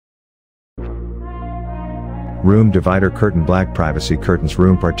Room divider curtain, black privacy curtains,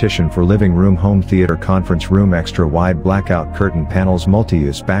 room partition for living room, home theater, conference room, extra wide blackout curtain panels,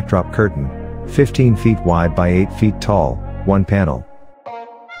 multi-use backdrop curtain, 15 feet wide by 8 feet tall, 1 panel.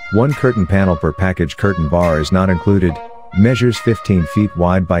 1 curtain panel per package. Curtain bar is not included, measures 15 feet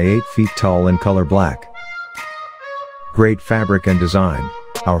wide by 8 feet tall in color black. Great fabric and design.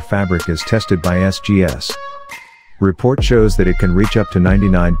 Our fabric is tested by SGS. Report shows that it can reach up to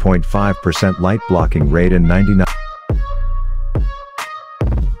 99.5% light blocking rate and 99.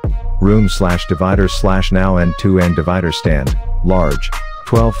 Room/divider/now end-to-end divider stand, large,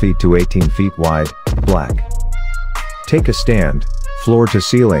 12 feet to 18 feet wide, black. Take a stand, floor to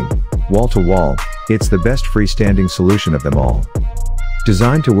ceiling, wall to wall, it's the best freestanding solution of them all.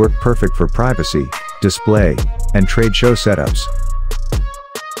 Designed to work perfect for privacy, display, and trade show setups.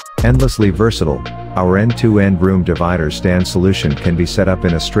 Endlessly versatile, our end-to-end room divider stand solution can be set up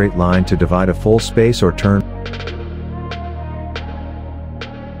in a straight line to divide a full space or turn.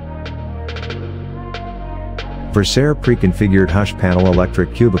 VERSARE pre-configured hush panel,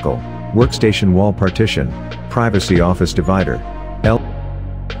 electric cubicle, workstation wall partition, privacy office divider,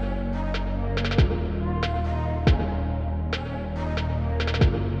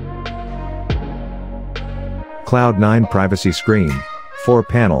 Cloud 9 privacy screen, 4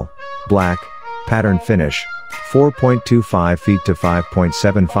 panel, black, pattern finish, 4.25 feet to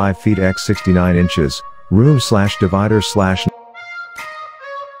 5.75 feet x 69 inches, room/divider/.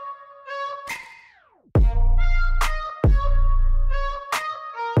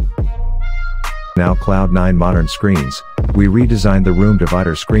 Now Cloud 9 modern screens, we redesigned the room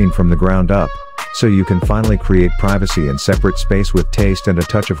divider screen from the ground up, so you can finally create privacy and separate space with taste and a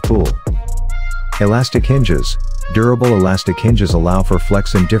touch of cool. Elastic hinges. Durable elastic hinges allow for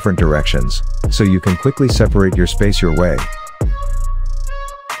flex in different directions, so you can quickly separate your space your way.